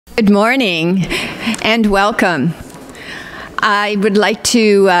Good morning and welcome. I would like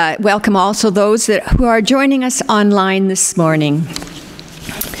to welcome also those who are joining us online this morning.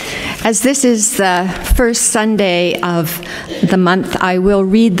 As this is the first Sunday of the month, I will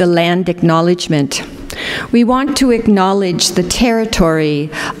read the land acknowledgement. We want to acknowledge the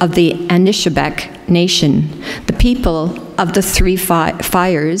territory of the Anishinaabe Nation, the people of the Three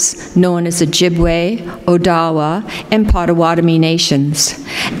Fires, known as the Ojibwe, Odawa, and Potawatomi nations,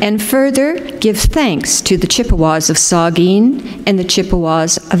 and further give thanks to the Chippewas of Saugeen and the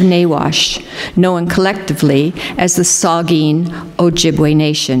Chippewas of Nawash, known collectively as the Saugeen Ojibwe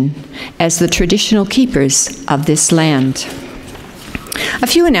Nation, as the traditional keepers of this land. A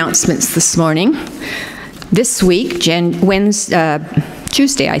few announcements this morning. This week,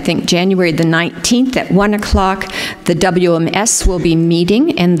 Tuesday, I think, January the 19th at 1 o'clock, the WMS will be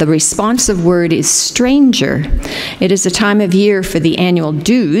meeting, and the responsive word is stranger. It is a time of year for the annual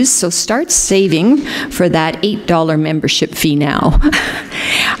dues, so start saving for that $8 membership fee now.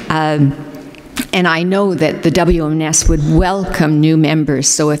 And I know that the WMS would welcome new members,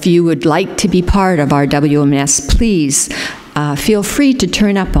 so if you would like to be part of our WMS, please feel free to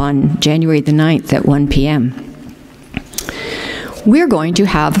turn up on January the 9th at 1 p.m. We're going to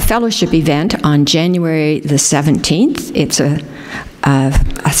have a fellowship event on January the 17th. It's a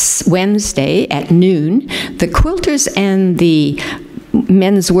Wednesday at noon. The quilters and the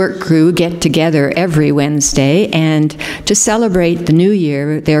men's work crew get together every Wednesday, and to celebrate the new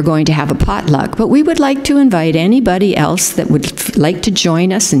year, they're going to have a potluck. But we would like to invite anybody else that would like to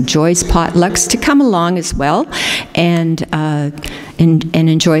join us, enjoys potlucks, to come along as well and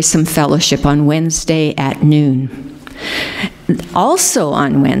enjoy some fellowship on Wednesday at noon. Also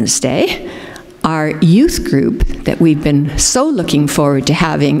on Wednesday, our youth group that we've been so looking forward to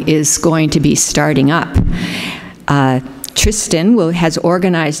having is going to be starting up. Tristan has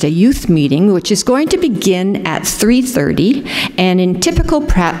organized a youth meeting which is going to begin at 3:30, and in typical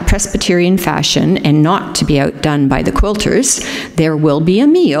Presbyterian fashion, and not to be outdone by the quilters, there will be a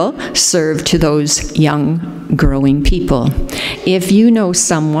meal served to those young growing people. If you know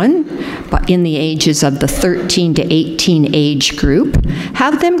someone in the ages of the 13 to 18 age group,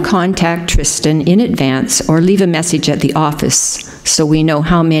 have them contact Tristan in advance or leave a message at the office so we know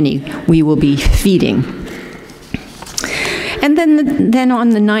how many we will be feeding. And then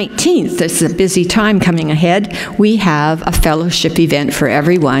on the 19th, there's a busy time coming ahead, we have a fellowship event for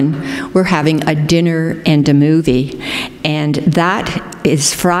everyone. We're having a dinner and a movie. And that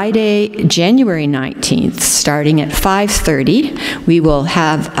is Friday, January 19th, starting at 5:30. We will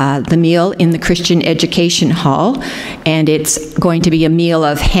have the meal in the Christian Education Hall, and it's going to be a meal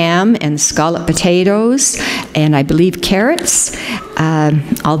of ham and scalloped potatoes, and I believe carrots,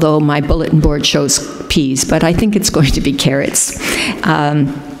 although my bulletin board shows peas, but I think it's going to be carrots.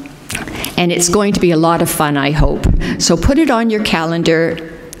 And it's going to be a lot of fun, I hope. So put it on your calendar,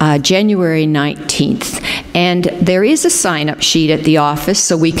 January 19th. And there is a sign-up sheet at the office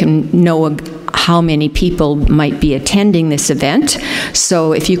so we can know how many people might be attending this event.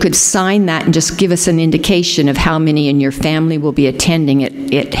 So if you could sign that and just give us an indication of how many in your family will be attending,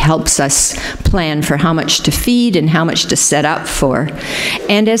 it helps us plan for how much to feed and how much to set up for.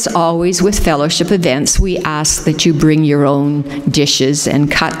 And as always with fellowship events, we ask that you bring your own dishes and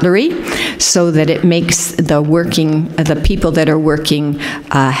cutlery so that it makes the people that are working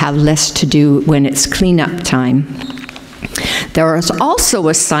have less to do when it's cleanup time. There is also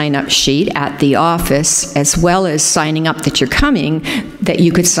a sign-up sheet at the office, as well as signing up that you're coming, that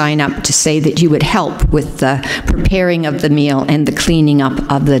you could sign up to say that you would help with the preparing of the meal and the cleaning up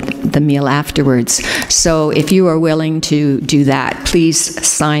of the meal afterwards. So if you are willing to do that, please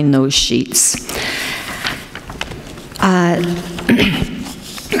sign those sheets. Let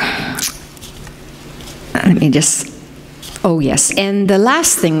me just... Oh, yes. And the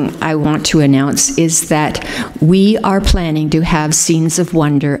last thing I want to announce is that we are planning to have Scenes of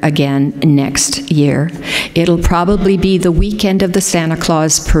Wonder again next year. It'll probably be the weekend of the Santa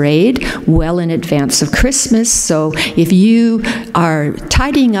Claus Parade, well in advance of Christmas. So if you are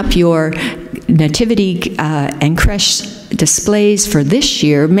tidying up your nativity and creche displays for this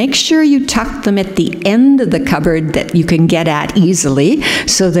year, make sure you tuck them at the end of the cupboard that you can get at easily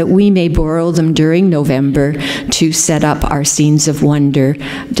so that we may borrow them during November to set up our Scenes of Wonder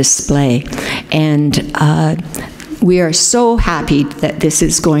display. And we are so happy that this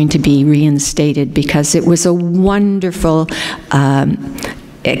is going to be reinstated because it was a wonderful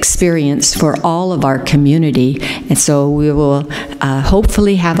experience for all of our community. And so we will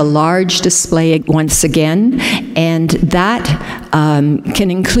hopefully have a large display once again, and that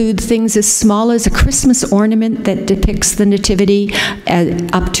can include things as small as a Christmas ornament that depicts the Nativity,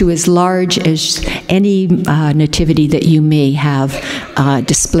 up to as large as any nativity that you may have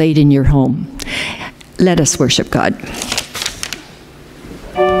displayed in your home. Let us worship God.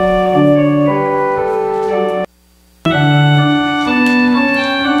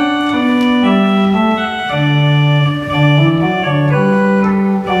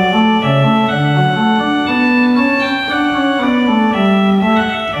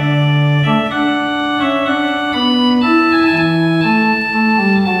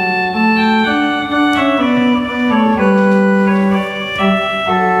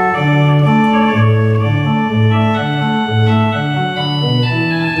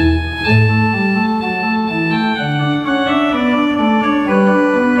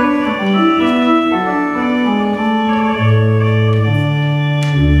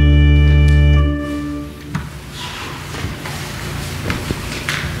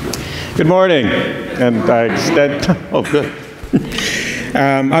 Good morning, and I extend, oh good.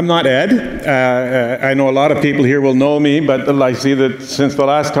 I'm not Ed. I know a lot of people here will know me, but I see that since the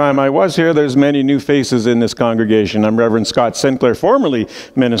last time I was here, there's many new faces in this congregation. I'm Reverend Scott Sinclair, formerly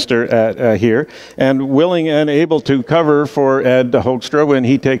minister here, and willing and able to cover for Ed Hoekstra when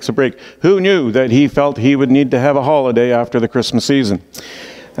he takes a break. Who knew that he felt he would need to have a holiday after the Christmas season?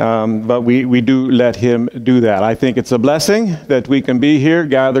 But we do let him do that. I think it's a blessing that we can be here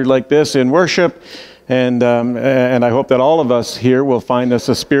gathered like this in worship, and I hope that all of us here will find this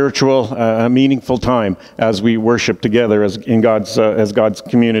a spiritual, meaningful time as we worship together as God's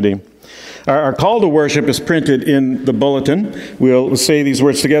community. Our call to worship is printed in the bulletin. We'll say these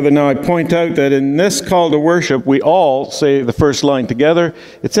words together. Now I point out that in this call to worship, we all say the first line together.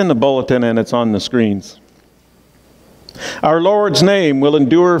 It's in the bulletin and it's on the screens. Our Lord's name will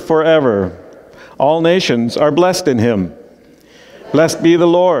endure forever. All nations are blessed in him. Blessed be the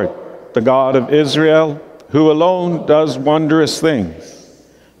Lord, the God of Israel, who alone does wondrous things.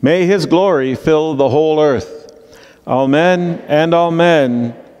 May his glory fill the whole earth. All men and all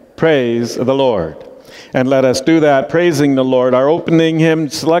men praise the Lord. And let us do that, praising the Lord. Our opening hymn,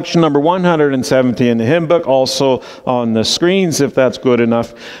 selection number 170 in the hymn book, also on the screens, if that's good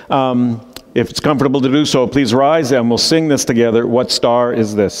enough. If it's comfortable to do so, please rise and we'll sing this together. What star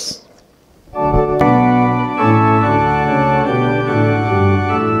is this?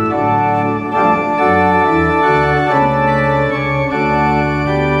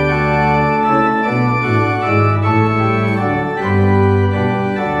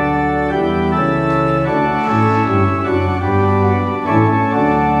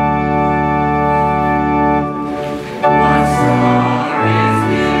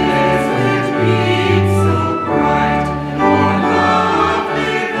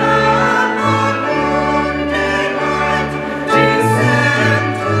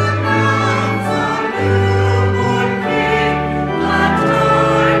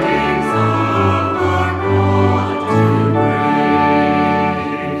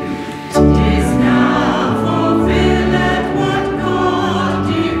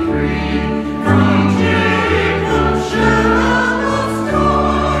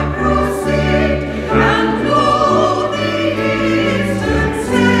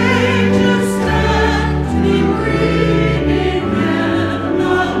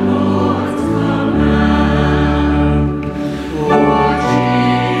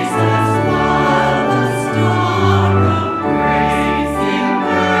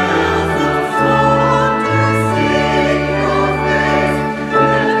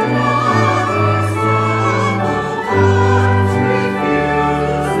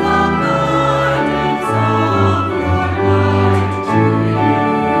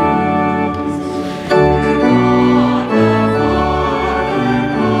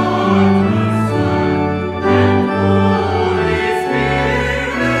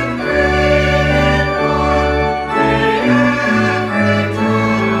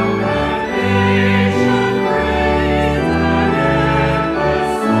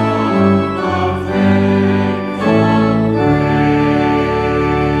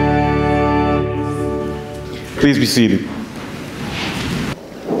 Please be seated.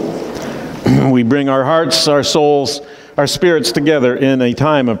 We bring our hearts, our souls, our spirits together in a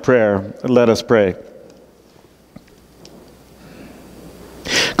time of prayer. Let us pray.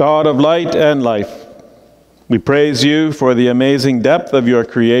 God of light and life, we praise you for the amazing depth of your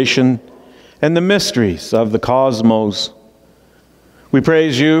creation and the mysteries of the cosmos. We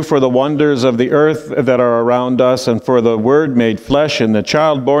praise you for the wonders of the earth that are around us and for the Word made flesh and the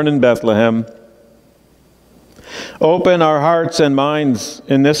child born in Bethlehem. Open our hearts and minds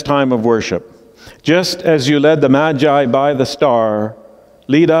in this time of worship. Just as you led the Magi by the star,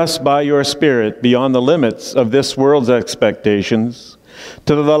 lead us by your Spirit beyond the limits of this world's expectations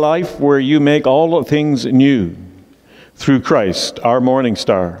to the life where you make all things new through Christ, our morning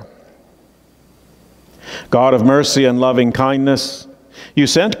star. God of mercy and loving kindness, you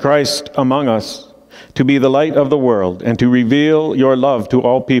sent Christ among us to be the light of the world and to reveal your love to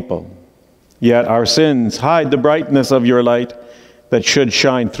all people. Yet our sins hide the brightness of your light that should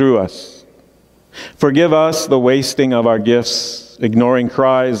shine through us. Forgive us the wasting of our gifts, ignoring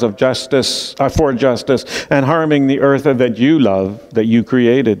cries of justice, for justice, and harming the earth that you love, that you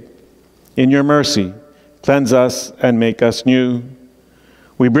created. In your mercy, cleanse us and make us new.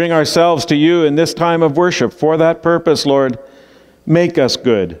 We bring ourselves to you in this time of worship. For that purpose, Lord, make us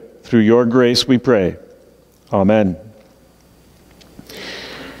good. Through your grace we pray. Amen.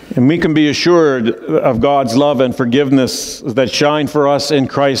 And we can be assured of God's love and forgiveness that shine for us in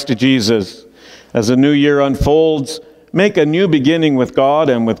Christ Jesus. As the new year unfolds, make a new beginning with God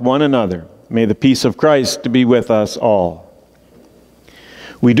and with one another. May the peace of Christ be with us all.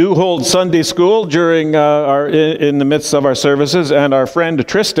 We do hold Sunday school during in the midst of our services, and our friend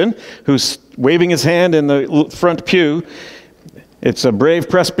Tristan, who's waving his hand in the front pew, it's a brave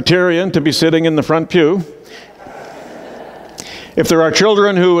Presbyterian to be sitting in the front pew. If there are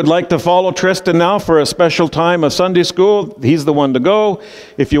children who would like to follow Tristan now for a special time of Sunday school, he's the one to go.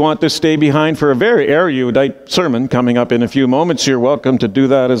 If you want to stay behind for a very erudite sermon coming up in a few moments, you're welcome to do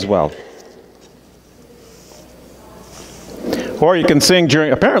that as well. Or you can sing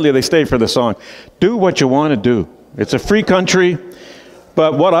during, apparently they stay for the song. Do what you want to do. It's a free country.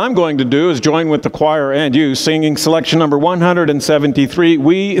 But what I'm going to do is join with the choir and you singing selection number 173,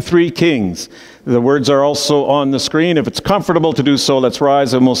 We Three Kings. The words are also on the screen. If it's comfortable to do so, let's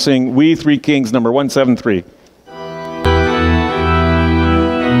rise and we'll sing We Three Kings number 173.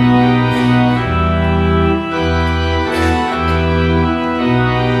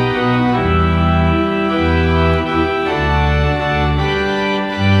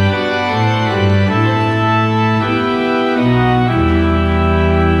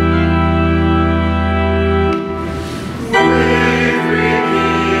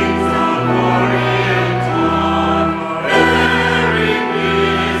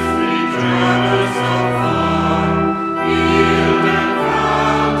 Traverse of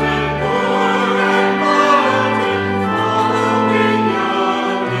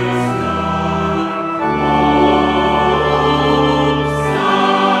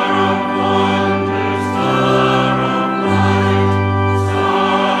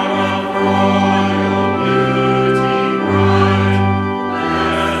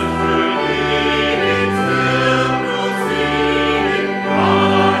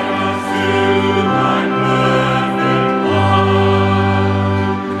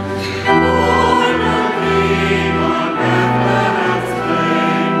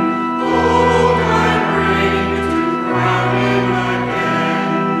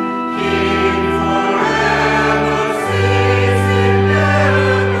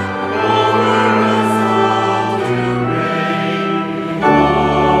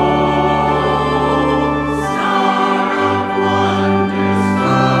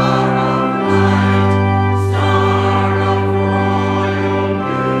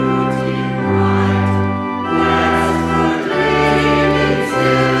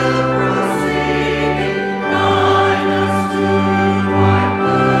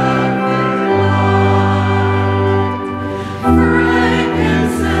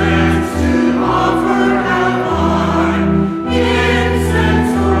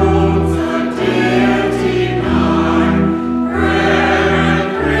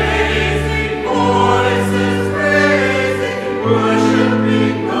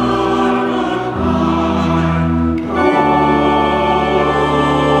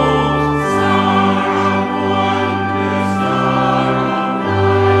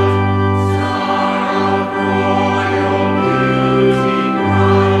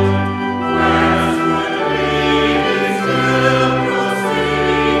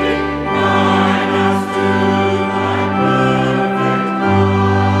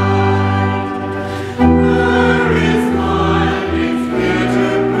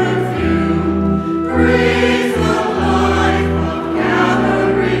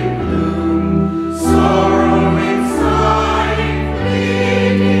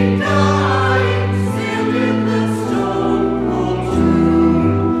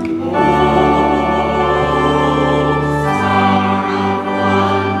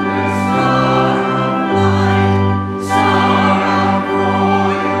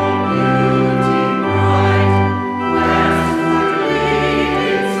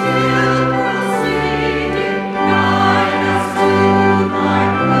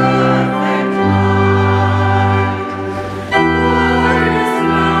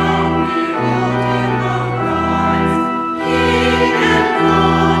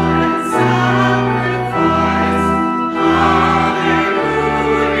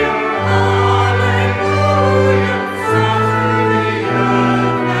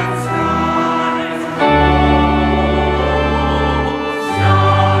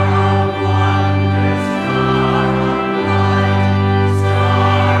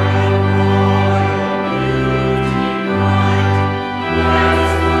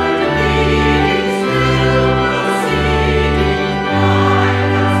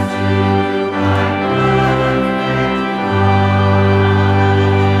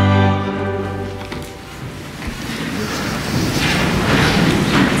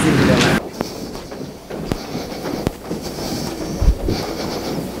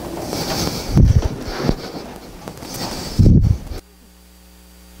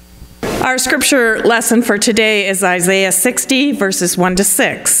Our scripture lesson for today is Isaiah 60, verses 1 to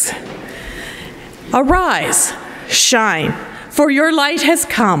 6. Arise, shine, for your light has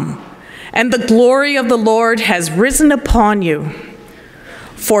come, and the glory of the Lord has risen upon you.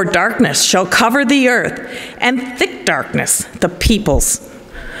 For darkness shall cover the earth, and thick darkness the peoples.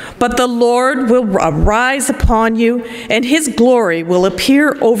 But the Lord will arise upon you, and his glory will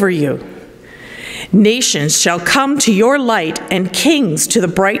appear over you. Nations shall come to your light, and kings to the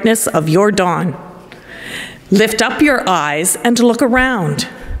brightness of your dawn. Lift up your eyes and look around.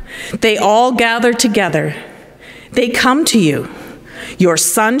 They all gather together. They come to you. Your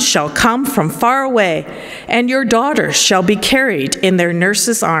sons shall come from far away, and your daughters shall be carried in their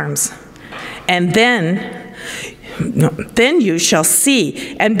nurses' arms. And then you shall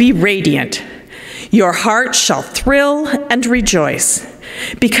see and be radiant. Your heart shall thrill and rejoice,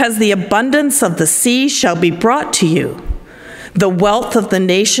 because the abundance of the sea shall be brought to you. The wealth of the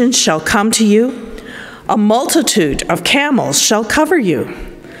nations shall come to you. A multitude of camels shall cover you.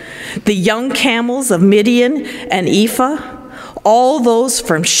 The young camels of Midian and Ephah, all those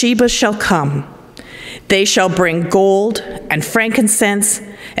from Sheba shall come. They shall bring gold and frankincense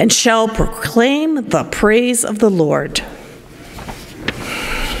and shall proclaim the praise of the Lord.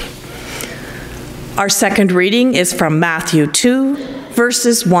 Our second reading is from Matthew 2,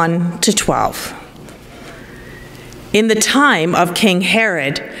 verses 1 to 12. In the time of King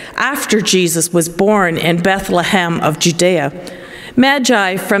Herod, after Jesus was born in Bethlehem of Judea,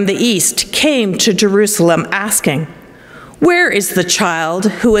 Magi from the east came to Jerusalem asking, "Where is the child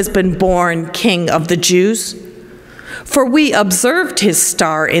who has been born King of the Jews? For we observed his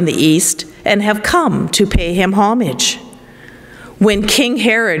star in the east and have come to pay him homage." When King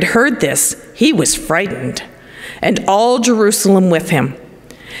Herod heard this, he was frightened, and all Jerusalem with him.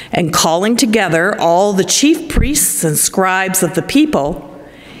 And calling together all the chief priests and scribes of the people,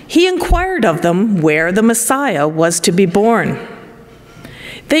 he inquired of them where the Messiah was to be born.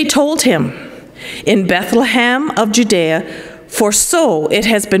 They told him, "In Bethlehem of Judea, for so it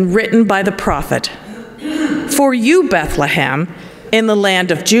has been written by the prophet. For you, Bethlehem, in the land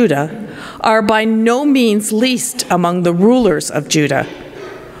of Judah, are by no means least among the rulers of Judah.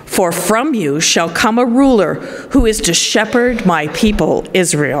 For from you shall come a ruler who is to shepherd my people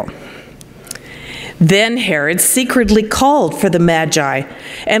Israel." Then Herod secretly called for the Magi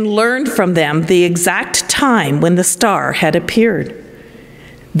and learned from them the exact time when the star had appeared.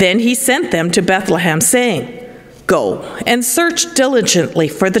 Then he sent them to Bethlehem, saying, "Go and search diligently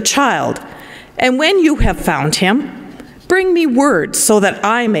for the child, and when you have found him, bring me word so that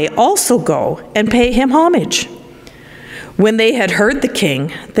I may also go and pay him homage." When they had heard the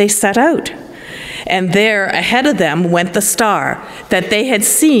king, they set out, and there ahead of them went the star that they had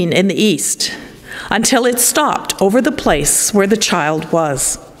seen in the east, until it stopped over the place where the child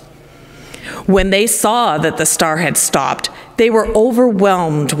was. When they saw that the star had stopped, they were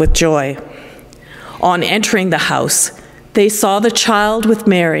overwhelmed with joy. On entering the house, they saw the child with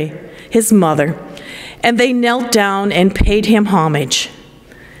Mary, his mother, and they knelt down and paid him homage.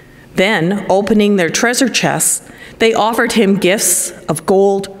 Then, opening their treasure chests, they offered him gifts of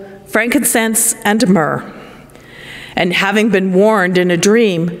gold, frankincense, and myrrh. And having been warned in a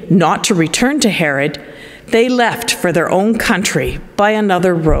dream not to return to Herod, they left for their own country by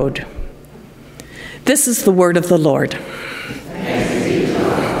another road. This is the word of the Lord. Thanks be to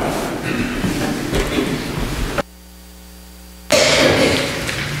God.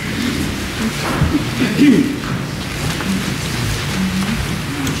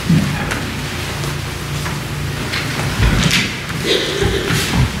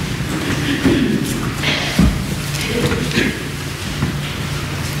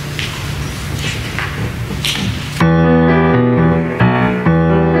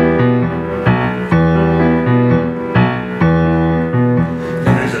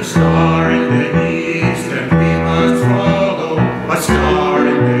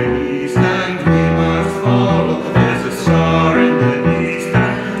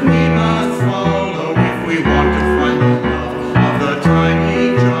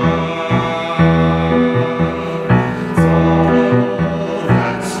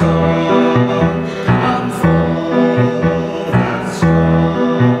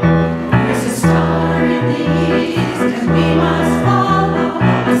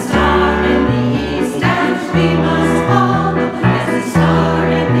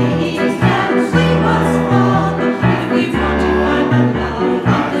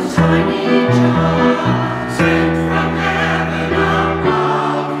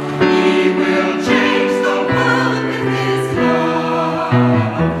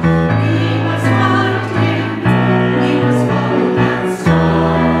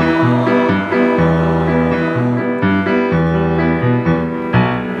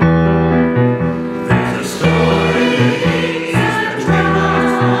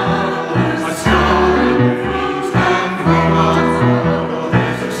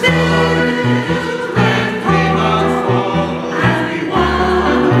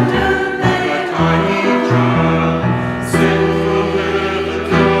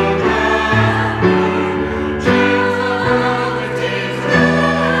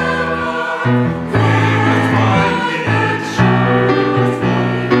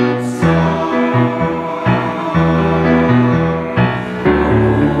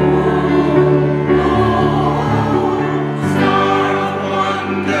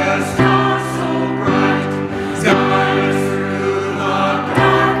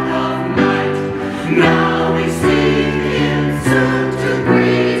 Now we see him, soon to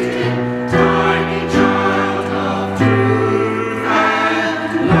greet him, tiny child of truth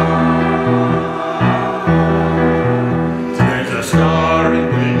and love. There's a star in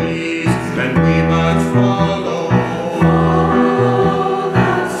the east, and we must follow. Follow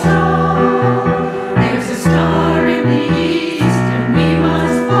that star. There's a star in the east, and we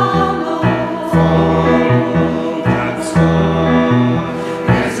must follow. Follow that star.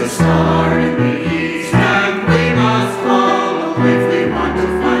 There's a star in the east, and we must follow if we want to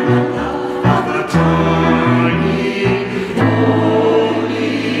find the love of a tiny, holy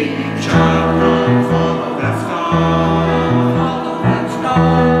child. Run, follow that star. Follow that star.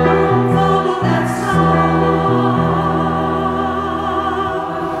 Follow that star.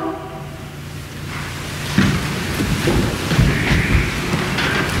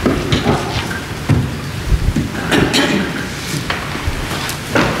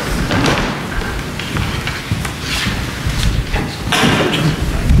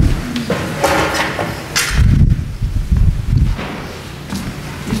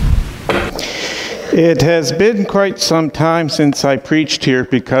 It has been quite some time since I preached here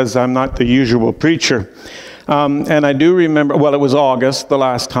because I'm not the usual preacher. And I do remember, well, it was August the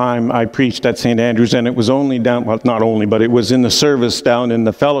last time I preached at St. Andrews, and it was only down, well, not only, but it was in the service down in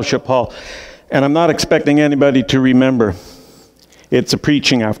the fellowship hall. And I'm not expecting anybody to remember. It's a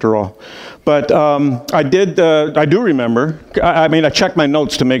preaching after all. But I do remember. I mean, I checked my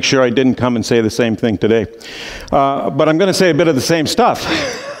notes to make sure I didn't come and say the same thing today. But I'm going to say a bit of the same stuff.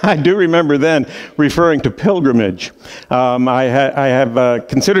 I do remember then referring to pilgrimage. I have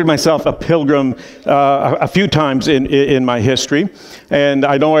considered myself a pilgrim a few times in my history. And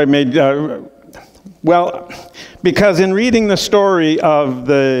I know I made, well, because in reading the story of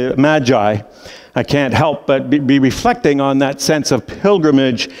the Magi, I can't help but be reflecting on that sense of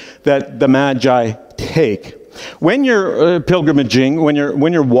pilgrimage that the Magi take. When you're pilgrimaging, when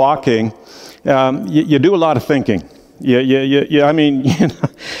you're walking, you do a lot of thinking. I mean, you know,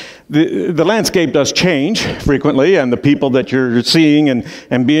 the landscape does change frequently, and the people that you're seeing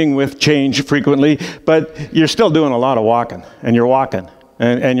and being with change frequently, but you're still doing a lot of walking, and you're walking,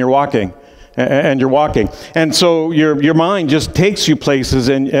 and you're walking. And you're walking, and so your mind just takes you places,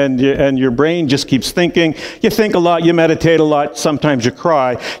 and your brain just keeps thinking. You think a lot, you meditate a lot. Sometimes you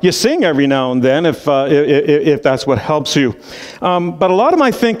cry. You sing every now and then, if that's what helps you. But a lot of my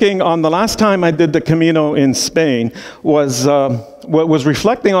thinking on the last time I did the Camino in Spain was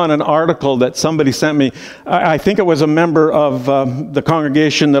reflecting on an article that somebody sent me. I think it was a member of the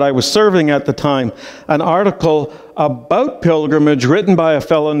congregation that I was serving at the time. An article about pilgrimage written by a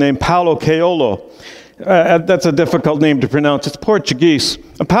fellow named Paulo Coelho. That's a difficult name to pronounce. It's Portuguese.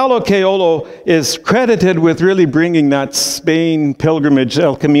 Paulo Coelho is credited with really bringing that Spain pilgrimage,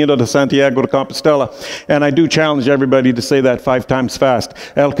 El Camino de Santiago de Compostela. And I do challenge everybody to say that 5 times fast.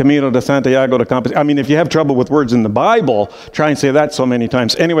 El Camino de Santiago de Compostela. I mean, if you have trouble with words in the Bible, try and say that so many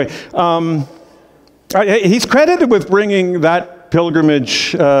times. Anyway, he's credited with bringing that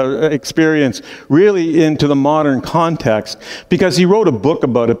pilgrimage experience really into the modern context, because he wrote a book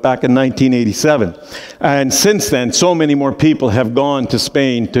about it back in 1987. And since then, so many more people have gone to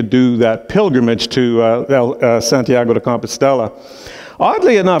Spain to do that pilgrimage to Santiago de Compostela.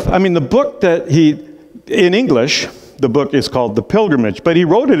 Oddly enough, I mean, the book that in English, the book is called The Pilgrimage, but he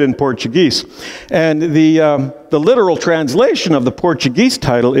wrote it in Portuguese. And the literal translation of the Portuguese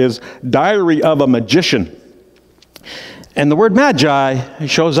title is Diary of a Magician. And the word magi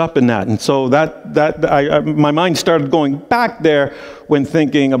shows up in that. And so my mind started going back there when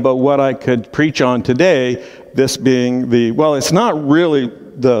thinking about what I could preach on today, this being it's not really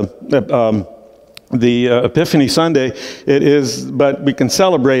the Epiphany Sunday. It is, but we can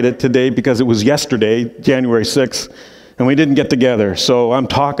celebrate it today because it was yesterday, January 6th, and we didn't get together. So I'm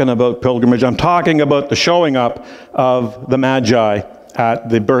talking about pilgrimage. I'm talking about the showing up of the Magi at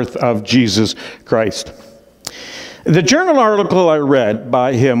the birth of Jesus Christ. The journal article I read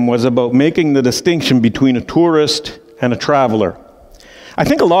by him was about making the distinction between a tourist and a traveler. I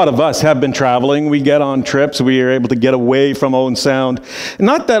think a lot of us have been traveling. We get on trips. We are able to get away from Owen Sound.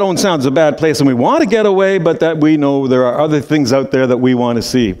 Not that Owen Sound is a bad place and we want to get away, but that we know there are other things out there that we want to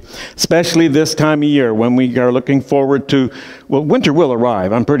see. Especially this time of year when we are looking forward to, well, winter will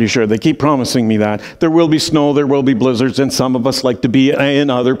arrive. I'm pretty sure. They keep promising me that. There will be snow, there will be blizzards, and some of us like to be in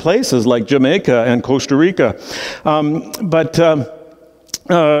other places like Jamaica and Costa Rica.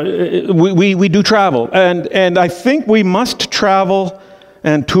 We do travel. And I think we must travel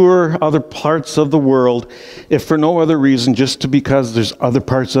and tour other parts of the world, if for no other reason, just because there's other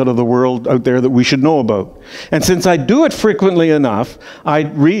parts out of the world out there that we should know about. And since I do it frequently enough, I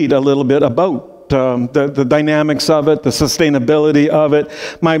read a little bit about the dynamics of it, the sustainability of it.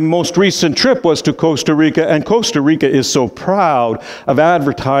 My most recent trip was to Costa Rica, and Costa Rica is so proud of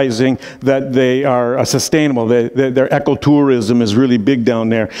advertising that they are sustainable. Their ecotourism is really big down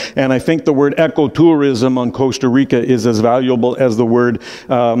there. And I think the word ecotourism on Costa Rica is as valuable as the word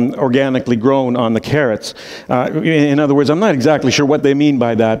organically grown on the carrots. In other words, I'm not exactly sure what they mean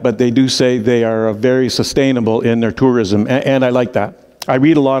by that, but they do say they are very sustainable in their tourism, and I like that. I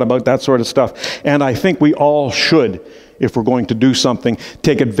read a lot about that sort of stuff, and I think we all should, if we're going to do something,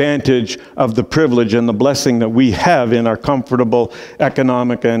 take advantage of the privilege and the blessing that we have in our comfortable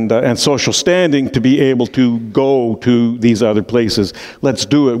economic and social standing to be able to go to these other places. Let's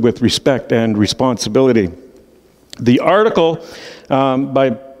do it with respect and responsibility. The article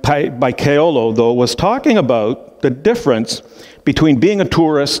by Keolo, though, was talking about the difference between being a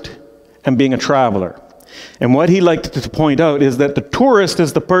tourist and being a traveler. And what he liked to point out is that the tourist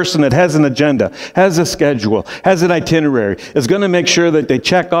is the person that has an agenda, has a schedule, has an itinerary, is going to make sure that they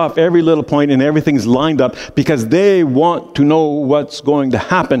check off every little point and everything's lined up because they want to know what's going to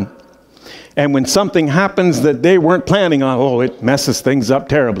happen. And when something happens that they weren't planning on, oh, it messes things up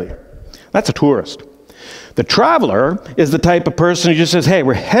terribly. That's a tourist. The traveler is the type of person who just says, hey,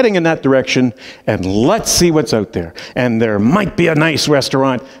 we're heading in that direction, and let's see what's out there. And there might be a nice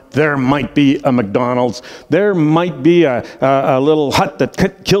restaurant. There might be a McDonald's. There might be a little hut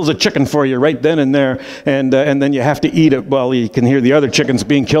that kills a chicken for you right then and there, and then you have to eat it while you can hear the other chickens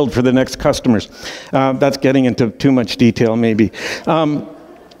being killed for the next customers. That's getting into too much detail, maybe.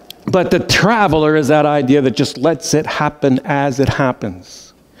 But the traveler is that idea that just lets it happen as it happens.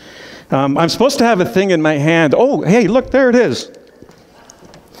 I'm supposed to have a thing in my hand. Oh, hey, look, there it is.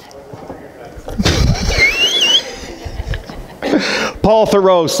 Paul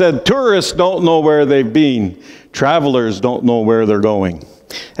Thoreau said, tourists don't know where they've been. Travelers don't know where they're going.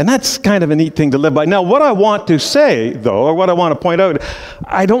 And that's kind of a neat thing to live by. Now, what I want to say, though, or what I want to point out,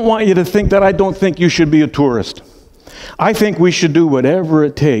 I don't want you to think that I don't think you should be a tourist. I think we should do whatever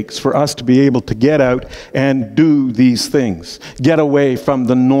it takes for us to be able to get out and do these things. Get away from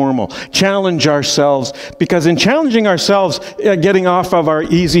the normal. Challenge ourselves, because in challenging ourselves, getting off of our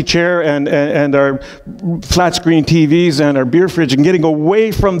easy chair and our flat screen TVs and our beer fridge and getting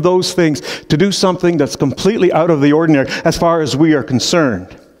away from those things to do something that's completely out of the ordinary as far as we are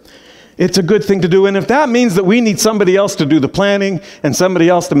concerned. It's a good thing to do, and if that means that we need somebody else to do the planning and somebody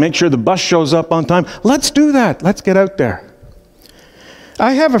else to make sure the bus shows up on time, let's do that. Let's get out there.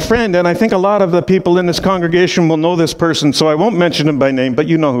 I have a friend, and I think a lot of the people in this congregation will know this person, so I won't mention him by name, but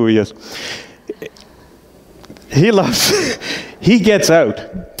you know who he is. He gets out.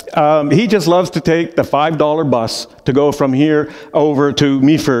 He just loves to take the $5 bus to go from here over to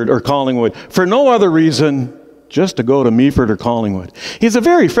Meaford or Collingwood for no other reason just to go to Meaford or Collingwood. He's a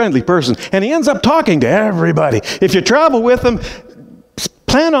very friendly person, and he ends up talking to everybody. If you travel with him,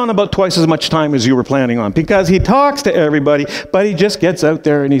 plan on about twice as much time as you were planning on, because he talks to everybody, but he just gets out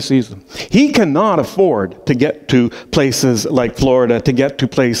there and he sees them. He cannot afford to get to places like Florida, to get to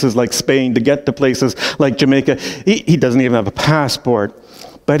places like Spain, to get to places like Jamaica. He doesn't even have a passport,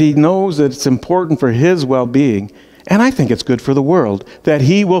 but he knows that it's important for his well-being. And I think it's good for the world that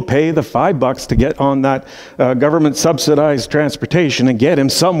he will pay the $5 to get on that government-subsidized transportation and get him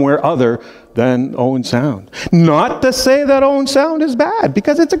somewhere other than Owen Sound. Not to say that Owen Sound is bad,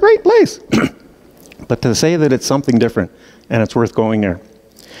 because it's a great place, but to say that it's something different and it's worth going there.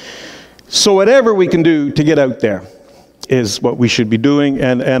 So whatever we can do to get out there is what we should be doing,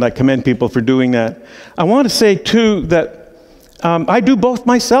 and I commend people for doing that. I want to say, too, that I do both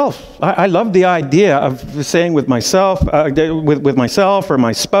myself. I love the idea of saying with myself or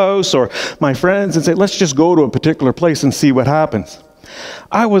my spouse or my friends and say, let's just go to a particular place and see what happens.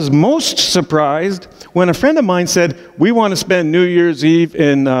 I was most surprised when a friend of mine said, we want to spend New Year's Eve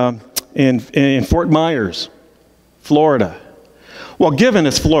in Fort Myers, Florida. Well, given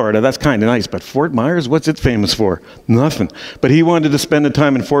it's Florida, that's kind of nice, but Fort Myers, what's it famous for? Nothing. But he wanted to spend the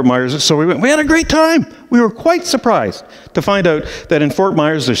time in Fort Myers, so we went. We had a great time. We were quite surprised to find out that in Fort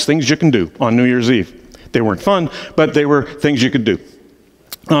Myers, there's things you can do on New Year's Eve. They weren't fun, but they were things you could do.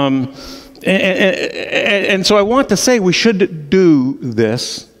 And so I want to say we should do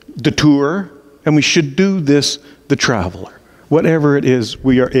this, the tour, and we should do this, the traveler, whatever it is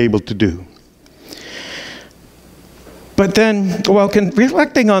we are able to do. But then, while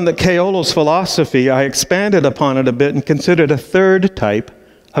reflecting on the Keolo's philosophy, I expanded upon it a bit and considered a third type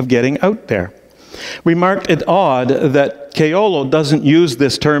of getting out there. We marked it odd that Keolo doesn't use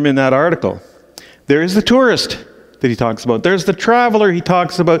this term in that article. There is the tourist that he talks about. There's the traveler he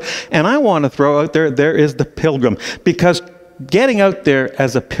talks about. And I want to throw out there is the pilgrim. Because getting out there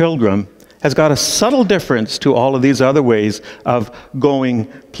as a pilgrim has got a subtle difference to all of these other ways of going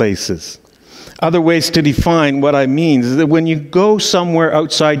places. Other ways to define what I mean is that when you go somewhere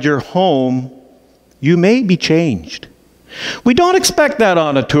outside your home, you may be changed. We don't expect that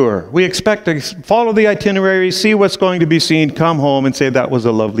on a tour. We expect to follow the itinerary, see what's going to be seen, come home and say that was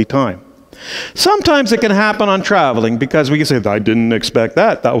a lovely time. Sometimes it can happen on traveling because we can say, I didn't expect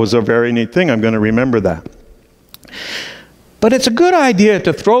that. That was a very neat thing. I'm going to remember that. But it's a good idea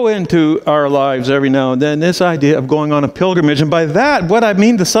to throw into our lives every now and then this idea of going on a pilgrimage. And by that, what I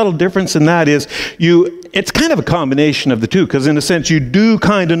mean, the subtle difference in that is it's kind of a combination of the two, because in a sense, you do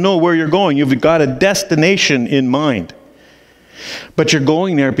kind of know where you're going. You've got a destination in mind. But you're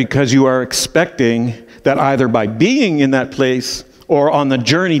going there because you are expecting that either by being in that place or on the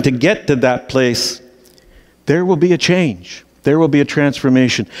journey to get to that place, there will be a change. There will be a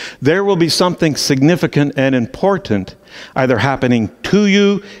transformation. There will be something significant and important either happening to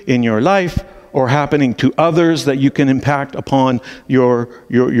you in your life or happening to others that you can impact upon your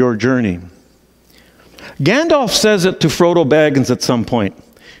journey. Gandalf says it to Frodo Baggins at some point.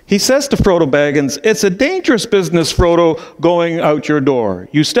 He says to Frodo Baggins, it's a dangerous business, Frodo, going out your door.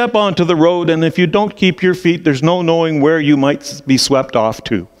 You step onto the road, and if you don't keep your feet, there's no knowing where you might be swept off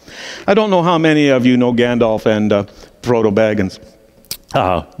to. I don't know how many of you know Gandalf and Frodo Baggins,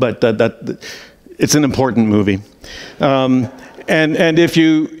 but it's an important movie. And if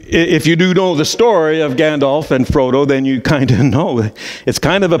you do know the story of Gandalf and Frodo, then you kind of know it's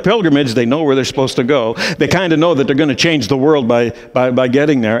kind of a pilgrimage. They know where they're supposed to go. They kind of know that they're going to change the world by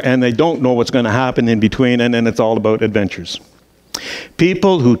getting there, and they don't know what's going to happen in between, and then it's all about adventures.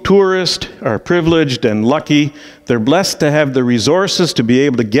 People who tourist are privileged and lucky. They're blessed to have the resources to be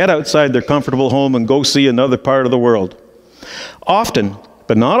able to get outside their comfortable home and go see another part of the world. Often,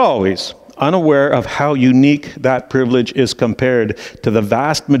 but not always, unaware of how unique that privilege is compared to the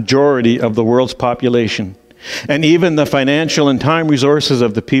vast majority of the world's population, and even the financial and time resources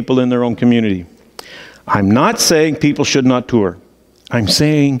of the people in their own community. I'm not saying people should not tour. I'm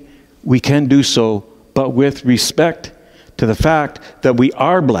saying we can do so, but with respect to the fact that we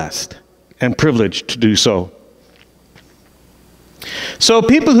are blessed and privileged to do so. So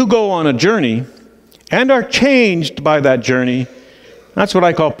people who go on a journey and are changed by that journey, that's what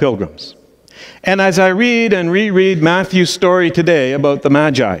I call pilgrims. And as I read and reread Matthew's story today about the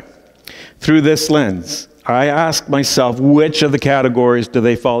Magi through this lens, I ask myself, which of the categories do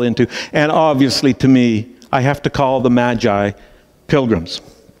they fall into? And obviously, to me, I have to call the Magi pilgrims.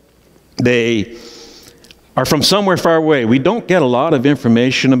 They are from somewhere far away. We don't get a lot of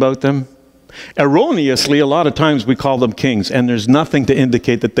information about them. Erroneously, a lot of times we call them kings, and there's nothing to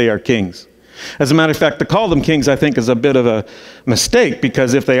indicate that they are kings. As a matter of fact, to call them kings, I think, is a bit of a mistake,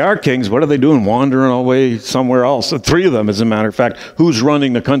 because if they are kings, what are they doing wandering away somewhere else? Three of them, as a matter of fact. Who's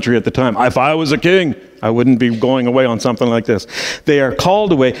running the country at the time? If I was a king, I wouldn't be going away on something like this. They are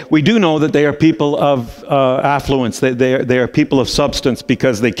called away. We do know that they are people of affluence. They are people of substance,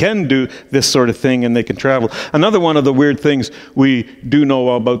 because they can do this sort of thing and they can travel. Another one of the weird things we do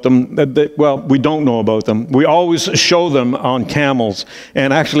know about them, we don't know about them. We always show them on camels.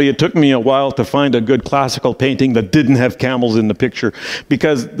 And actually, it took me a while to find a good classical painting that didn't have camels in the picture,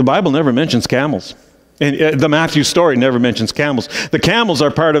 because the Bible never mentions camels. And the Matthew story never mentions camels. The camels are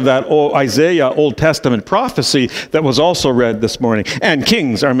part of that Isaiah Old Testament prophecy that was also read this morning. And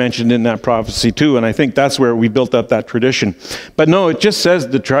kings are mentioned in that prophecy too, and I think that's where we built up that tradition. But no, it just says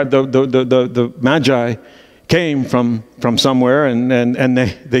the Magi came from somewhere, and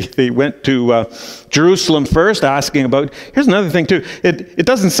they went to Jerusalem first, asking about. Here's another thing too. It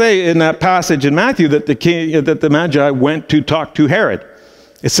doesn't say in that passage in Matthew that the Magi went to talk to Herod.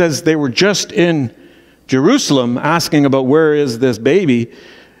 It says they were just in Jerusalem asking about where is this baby,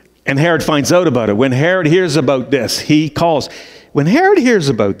 and Herod finds out about it. When Herod hears about this, he calls. When Herod hears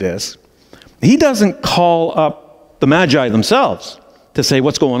about this, he doesn't call up the Magi themselves to say,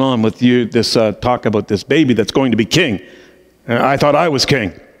 what's going on with you, this talk about this baby that's going to be king. I thought I was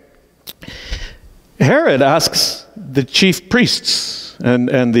king. Herod asks the chief priests and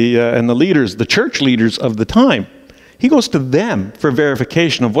the leaders, the church leaders of the time. He goes to them for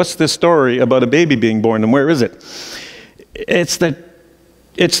verification of what's this story about a baby being born and where is it? It's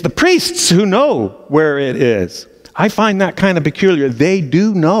the priests who know where it is. I find that kind of peculiar. They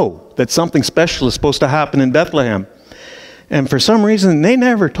do know that something special is supposed to happen in Bethlehem. And for some reason, they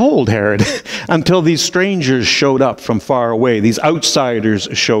never told Herod until these strangers showed up from far away. These outsiders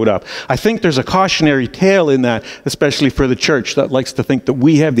showed up. I think there's a cautionary tale in that, especially for the church that likes to think that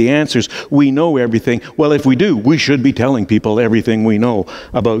we have the answers. We know everything. Well, if we do, we should be telling people everything we know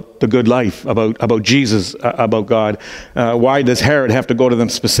about the good life, about Jesus, about God. Why does Herod have to go to them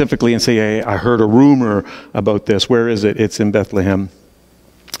specifically and say, hey, I heard a rumor about this? Where is it? It's in Bethlehem.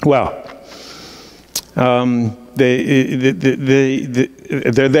 Well, they're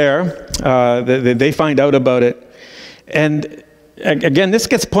there. They find out about it. And again, this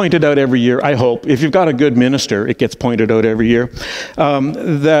gets pointed out every year, I hope. If you've got a good minister, it gets pointed out every year.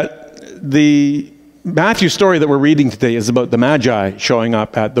 That the Matthew story that we're reading today is about the Magi showing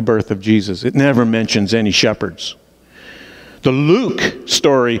up at the birth of Jesus. It never mentions any shepherds. The Luke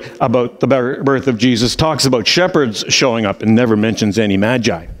story about the birth of Jesus talks about shepherds showing up and never mentions any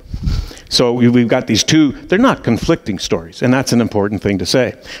Magi. So we've got these two, they're not conflicting stories, and that's an important thing to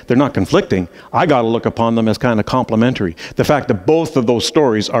say. They're not conflicting. I got to look upon them as kind of complementary. The fact that both of those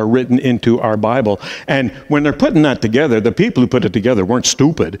stories are written into our Bible. And when they're putting that together, the people who put it together weren't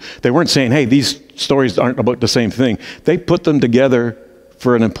stupid. They weren't saying, hey, these stories aren't about the same thing. They put them together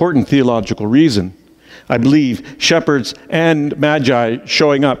for an important theological reason. I believe shepherds and magi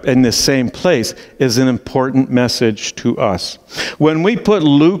showing up in this same place is an important message to us. When we put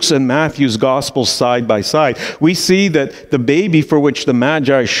Luke's and Matthew's gospels side by side, we see that the baby for which the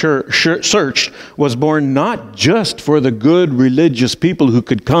magi searched was born not just for the good religious people who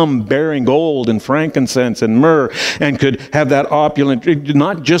could come bearing gold and frankincense and myrrh and could have that opulent,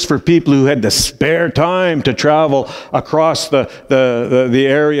 not just for people who had the spare time to travel across the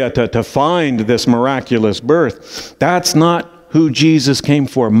area to find this miraculous birth. That's not who Jesus came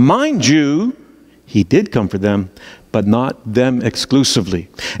for. Mind you, he did come for them, but not them exclusively.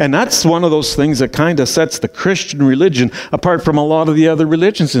 And that's one of those things that kind of sets the Christian religion apart from a lot of the other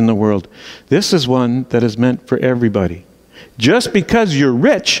religions in the world. This is one that is meant for everybody. Just because you're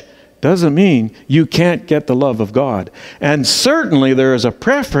rich doesn't mean you can't get the love of God. And certainly there is a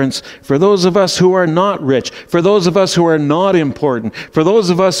preference for those of us who are not rich, for those of us who are not important, for those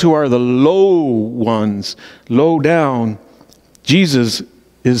of us who are the low ones, low down. Jesus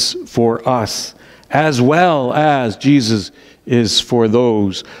is for us, as well as Jesus is for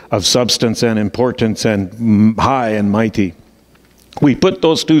those of substance and importance and high and mighty. We put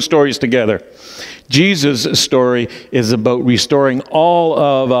those two stories together. Jesus' story is about restoring all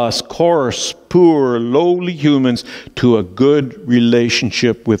of us coarse, poor, lowly humans to a good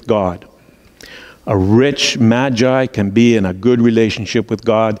relationship with God. A rich magi can be in a good relationship with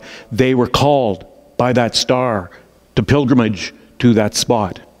God. They were called by that star to pilgrimage to that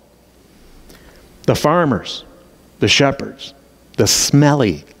spot. The farmers, the shepherds, the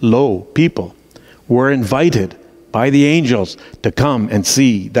smelly, low people were invited by the angels to come and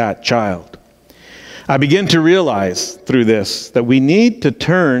see that child. I begin to realize through this that we need to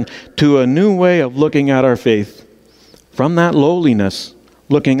turn to a new way of looking at our faith, from that lowliness,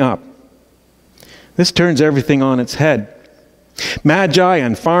 looking up. This turns everything on its head. Magi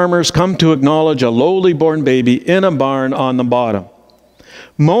and farmers come to acknowledge a lowly born baby in a barn on the bottom.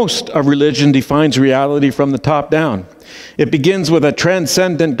 Most of religion defines reality from the top down. It begins with a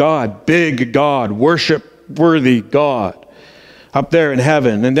transcendent God, big God, worship-worthy God up there in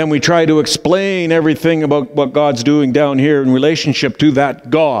heaven. And then we try to explain everything about what God's doing down here in relationship to that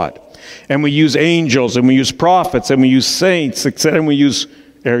God. And we use angels, and we use prophets, and we use saints, etc., and we use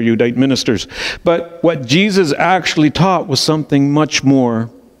erudite ministers. But what Jesus actually taught was something much more,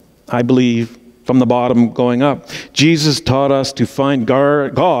 I believe, from the bottom going up. Jesus taught us to find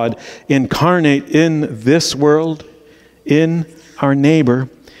God incarnate in this world, in our neighbor,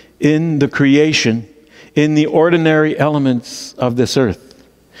 in the creation, in the ordinary elements of this earth.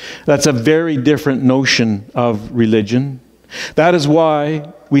 That's a very different notion of religion. That is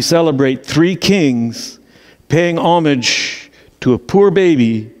why we celebrate three kings paying homage to a poor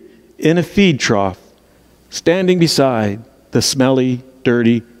baby in a feed trough, standing beside the smelly,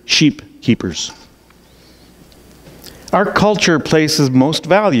 dirty sheep keepers. Our culture places most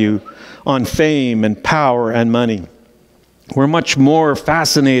value on fame and power and money. We're much more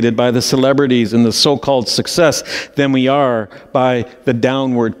fascinated by the celebrities and the so-called success than we are by the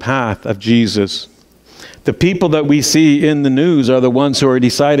downward path of Jesus. The people that we see in the news are the ones who are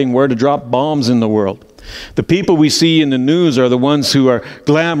deciding where to drop bombs in the world. The people we see in the news are the ones who are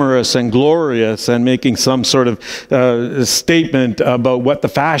glamorous and glorious and making some sort of statement about what the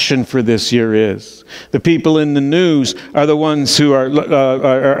fashion for this year is. The people in the news are the ones who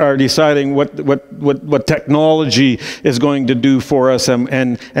are deciding what technology is going to do for us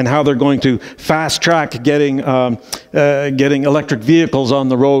and how they're going to fast track getting electric vehicles on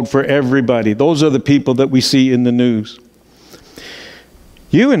the road for everybody. Those are the people that we see in the news.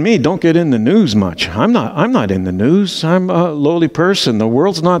 You and me don't get in the news much. I'm not in the news. I'm a lowly person. The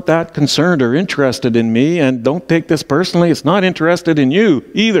world's not that concerned or interested in me, and don't take this personally. It's not interested in you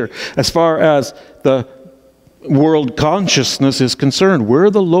either, as far as the world consciousness is concerned. We're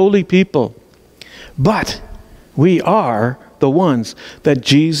the lowly people. But we are the ones that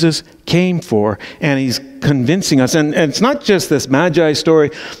Jesus came for, and he's convincing us. And it's not just this Magi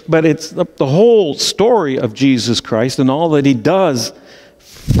story, but it's the whole story of Jesus Christ and all that he does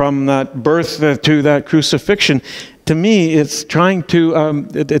from that birth to that crucifixion. To me, it's trying to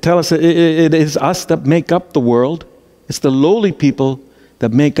tell us that it is us that make up the world. It's the lowly people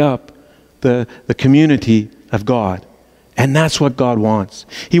that make up the community of God. And that's what God wants.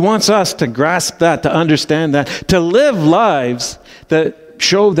 He wants us to grasp that, to understand that, to live lives that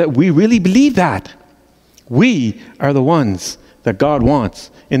show that we really believe that. We are the ones that God wants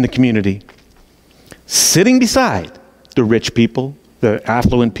in the community. Sitting beside the rich people, the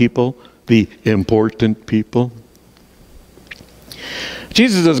affluent people, the important people.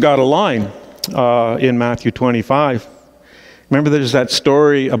 Jesus has got a line in Matthew 25. Remember, there's that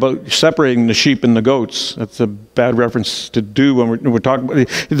story about separating the sheep and the goats. That's a bad reference to do when we're talking about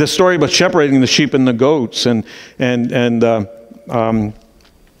the story about separating the sheep and the goats. And I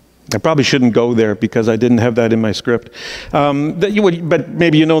probably shouldn't go there because I didn't have that in my script. But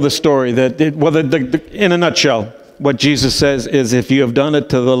maybe you know the story. In a nutshell, what Jesus says is, if you have done it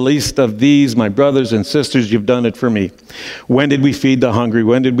to the least of these, my brothers and sisters, you've done it for me. When did we feed the hungry?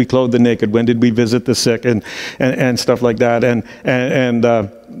 When did we clothe the naked? When did we visit the sick? And stuff like that. And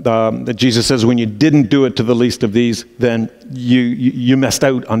Jesus says, when you didn't do it to the least of these, then you messed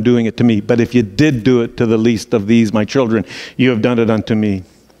out on doing it to me. But if you did do it to the least of these, my children, you have done it unto me.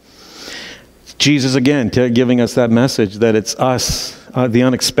 Jesus, again, giving us that message that it's us, the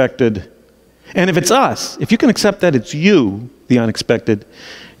unexpected. And if it's us, if you can accept that it's you, the unexpected,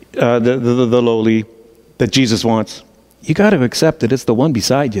 the lowly, that Jesus wants, you got to accept that it's the one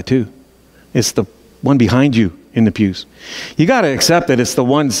beside you too. It's the one behind you in the pews. You got to accept that it's the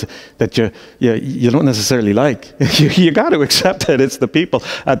ones that you don't necessarily like. You got to accept that it's the people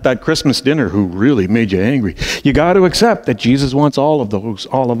at that Christmas dinner who really made you angry. You got to accept that Jesus wants all of those,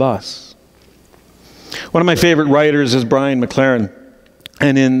 all of us. One of my favorite writers is Brian McLaren.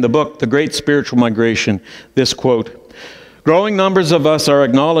 And in the book, The Great Spiritual Migration, this quote: growing numbers of us are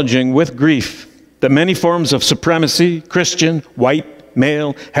acknowledging with grief that many forms of supremacy, Christian, white,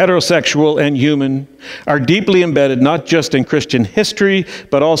 male, heterosexual, and human, are deeply embedded not just in Christian history,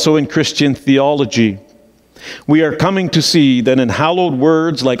 but also in Christian theology. We are coming to see that in hallowed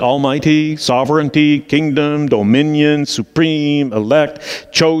words like almighty, sovereignty, kingdom, dominion, supreme,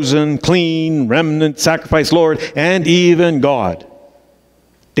 elect, chosen, clean, remnant, sacrifice, Lord, and even God,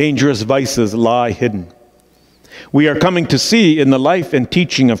 dangerous vices lie hidden. We are coming to see in the life and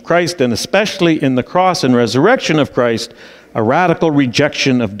teaching of Christ, and especially in the cross and resurrection of Christ, a radical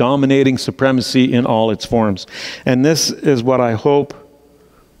rejection of dominating supremacy in all its forms. And this is what I hope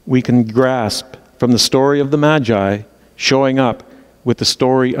we can grasp from the story of the Magi showing up with the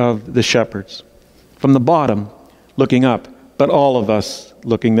story of the shepherds. From the bottom, looking up, but all of us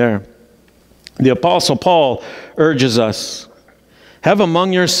looking there. The Apostle Paul urges us, have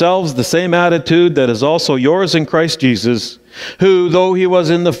among yourselves the same attitude that is also yours in Christ Jesus, who, though he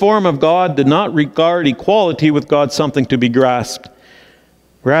was in the form of God, did not regard equality with God something to be grasped.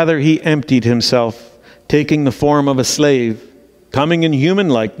 Rather, he emptied himself, taking the form of a slave, coming in human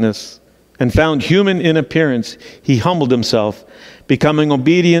likeness, and found human in appearance, he humbled himself, becoming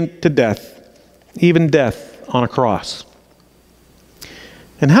obedient to death, even death on a cross.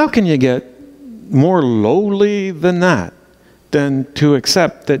 And how can you get more lowly than that, than to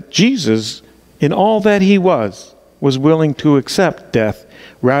accept that Jesus, in all that he was willing to accept death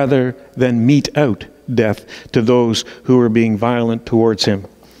rather than mete out death to those who were being violent towards him?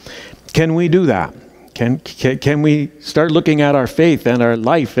 Can we do that? Can we start looking at our faith and our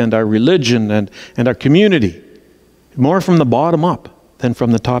life and our religion and our community more from the bottom up than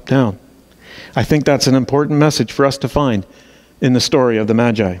from the top down? I think that's an important message for us to find in the story of the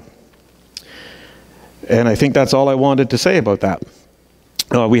Magi. And I think that's all I wanted to say about that.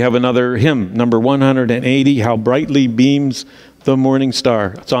 We have another hymn, number 180, How Brightly Beams the Morning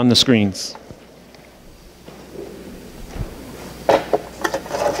Star. It's on the screens.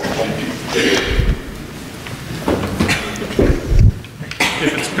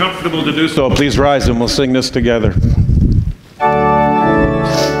 comfortable to do so, please rise and we'll sing this together.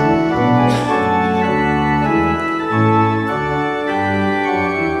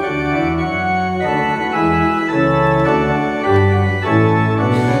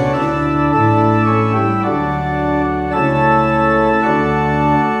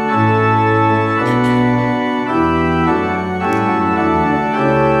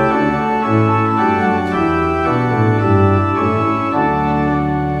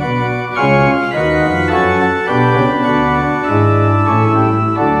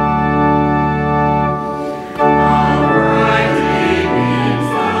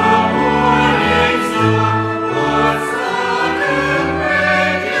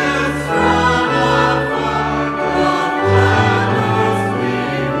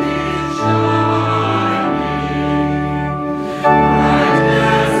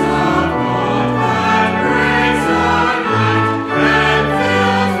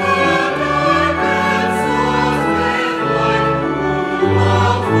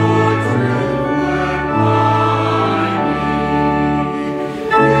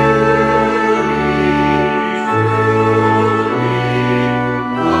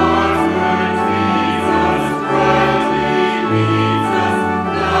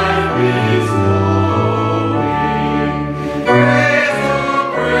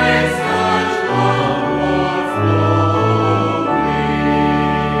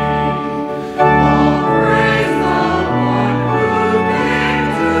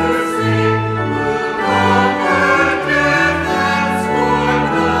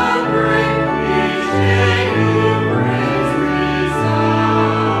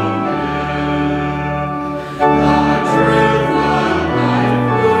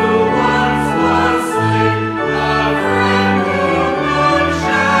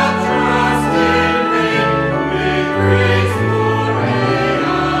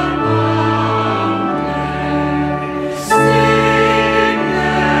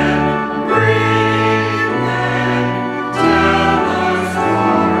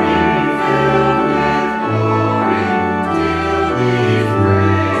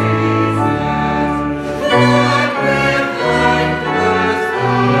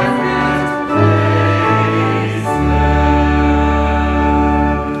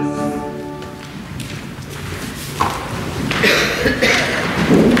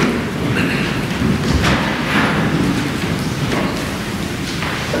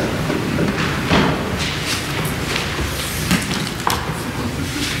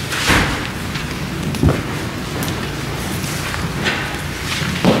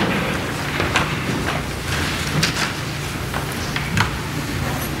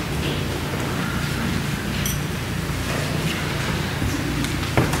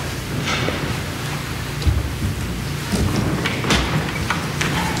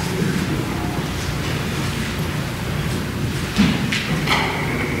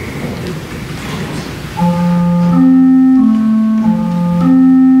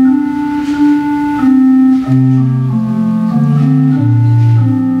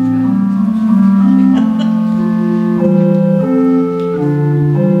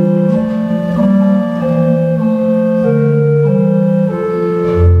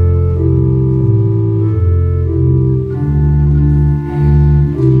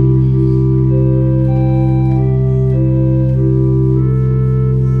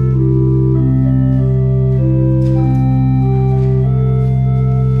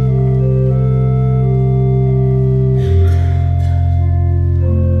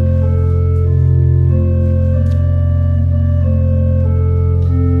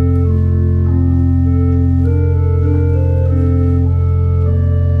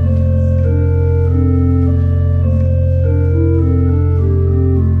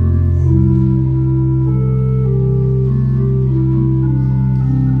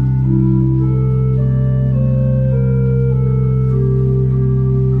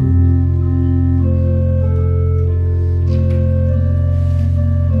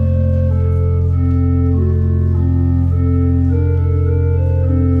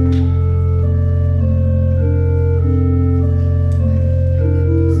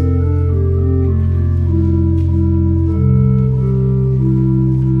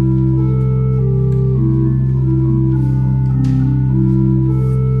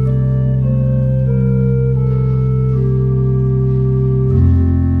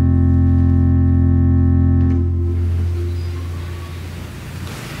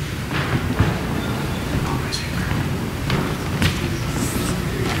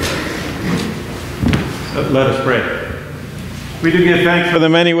 Let us pray. We do give thanks for the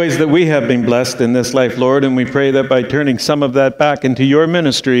many ways that we have been blessed in this life, Lord, and we pray that by turning some of that back into your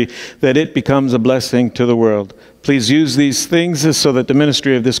ministry, that it becomes a blessing to the world. Please use these things so that the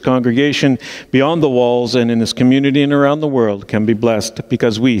ministry of this congregation beyond the walls and in this community and around the world can be blessed,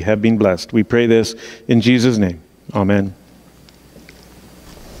 because we have been blessed. We pray this in Jesus' name. Amen.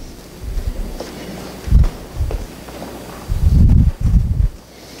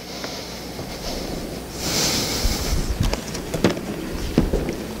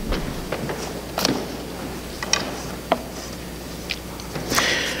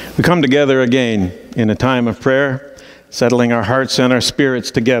 We come together again in a time of prayer, settling our hearts and our spirits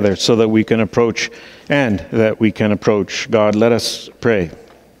together so that we can approach God. Let us pray.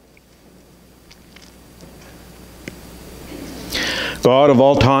 God of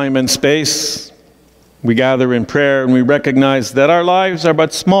all time and space, we gather in prayer and we recognize that our lives are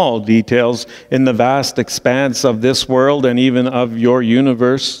but small details in the vast expanse of this world and even of your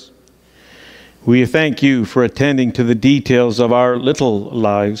universe. We thank you for attending to the details of our little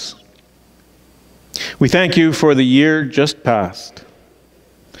lives. We thank you for the year just past,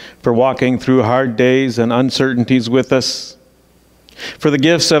 for walking through hard days and uncertainties with us, for the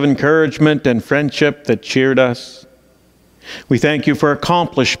gifts of encouragement and friendship that cheered us. We thank you for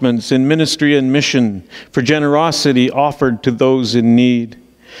accomplishments in ministry and mission, for generosity offered to those in need,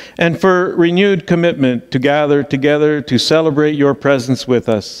 and for renewed commitment to gather together to celebrate your presence with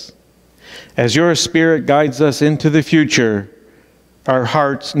us. As your Spirit guides us into the future, our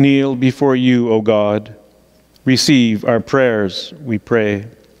hearts kneel before you, O God. Receive our prayers, we pray.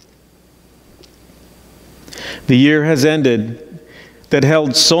 The year has ended that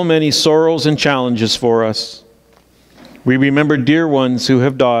held so many sorrows and challenges for us. We remember dear ones who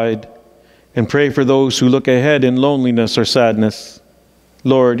have died and pray for those who look ahead in loneliness or sadness.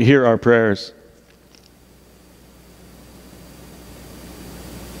 Lord, hear our prayers.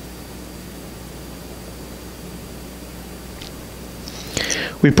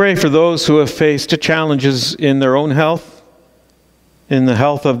 We pray for those who have faced challenges in their own health, in the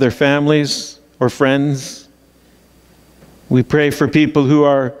health of their families or friends. We pray for people who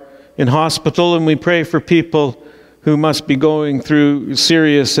are in hospital, and we pray for people who must be going through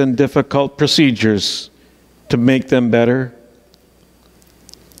serious and difficult procedures to make them better.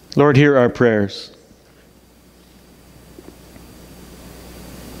 Lord, hear our prayers.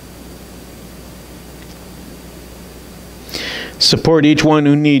 Support each one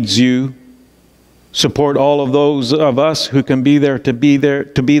who needs you. Support all of those of us who can be there to be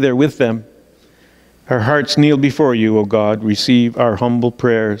there with them. Our hearts kneel before you, O God. Receive our humble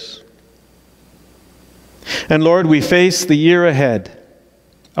prayers. And Lord, we face the year ahead,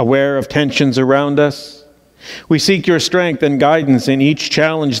 aware of tensions around us. We seek your strength and guidance in each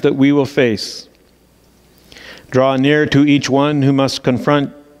challenge that we will face. Draw near to each one who must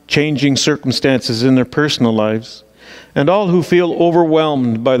confront changing circumstances in their personal lives, and all who feel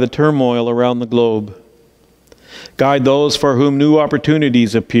overwhelmed by the turmoil around the globe. Guide those for whom new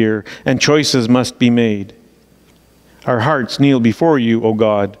opportunities appear and choices must be made. Our hearts kneel before you, O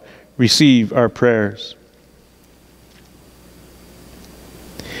God. Receive our prayers.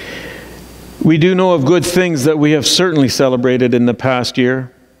 We do know of good things that we have certainly celebrated in the past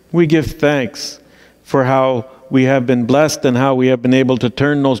year. We give thanks for how we have been blessed and how we have been able to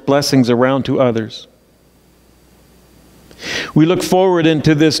turn those blessings around to others. We look forward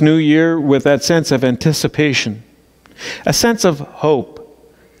into this new year with that sense of anticipation, a sense of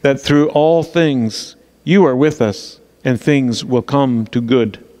hope that through all things you are with us and things will come to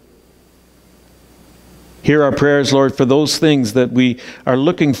good. Hear our prayers, Lord, for those things that we are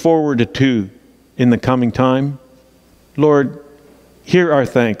looking forward to in the coming time. Lord, hear our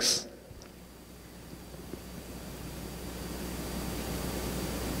thanks.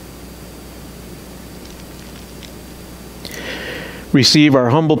 Receive our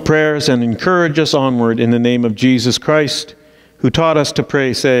humble prayers and encourage us onward in the name of Jesus Christ, who taught us to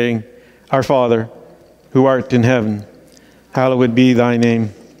pray, saying, Our Father, who art in heaven, hallowed be thy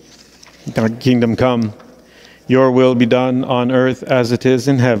name. Thy kingdom come. Your will be done on earth as it is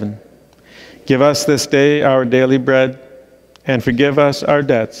in heaven. Give us this day our daily bread, and forgive us our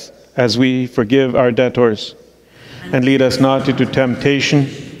debts as we forgive our debtors. And lead us not into temptation,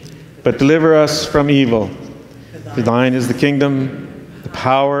 but deliver us from evil. For thine is the kingdom, the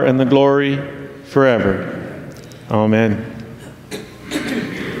power, and the glory forever. Amen.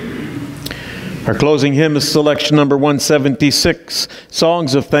 Our closing hymn is selection number 176,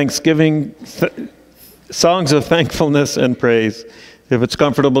 Songs of Thanksgiving, Songs of Thankfulness and Praise. If it's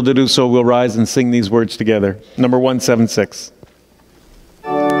comfortable to do so, we'll rise and sing these words together. Number 176.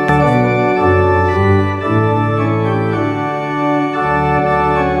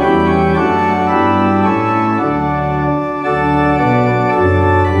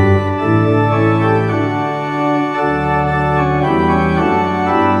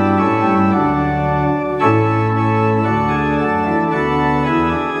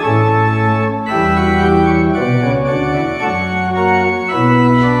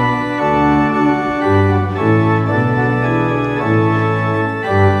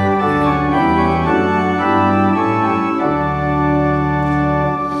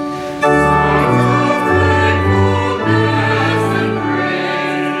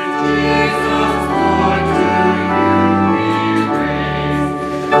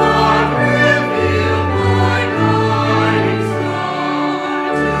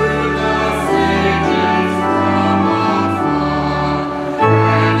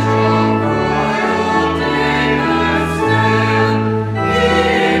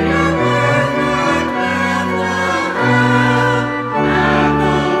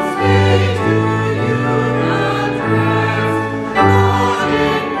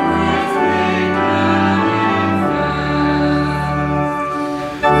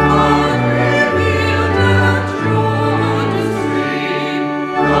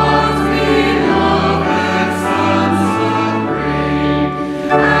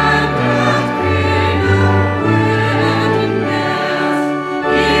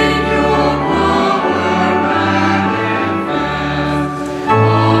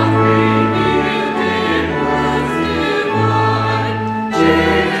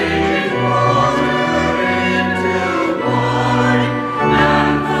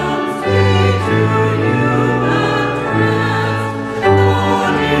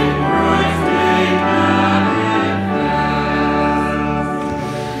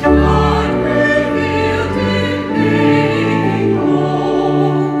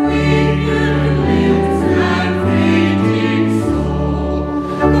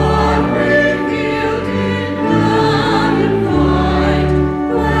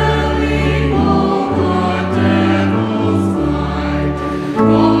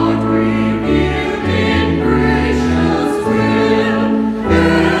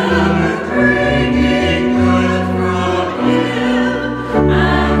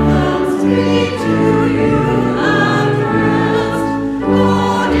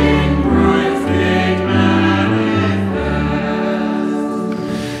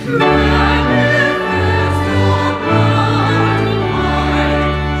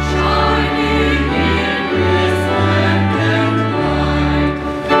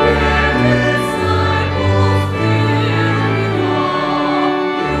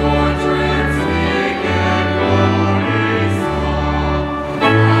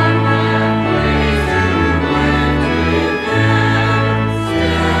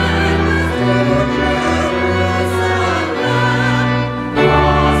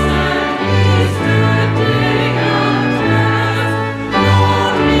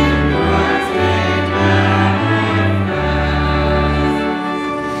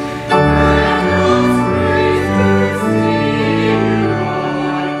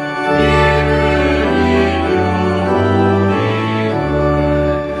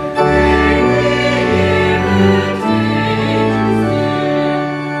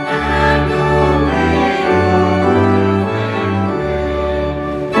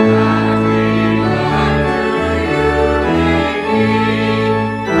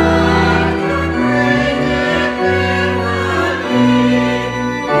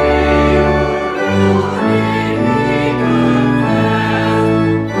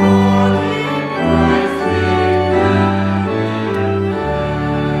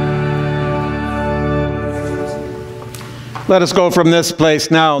 Let us go from this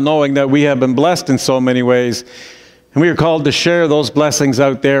place now knowing that we have been blessed in so many ways, and we are called to share those blessings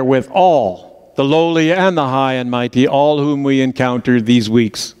out there with all, the lowly and the high and mighty, all whom we encounter these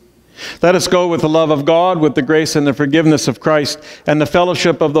weeks. Let us go with the love of God, with the grace and the forgiveness of Christ, and the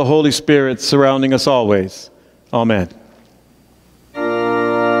fellowship of the Holy Spirit surrounding us always. Amen.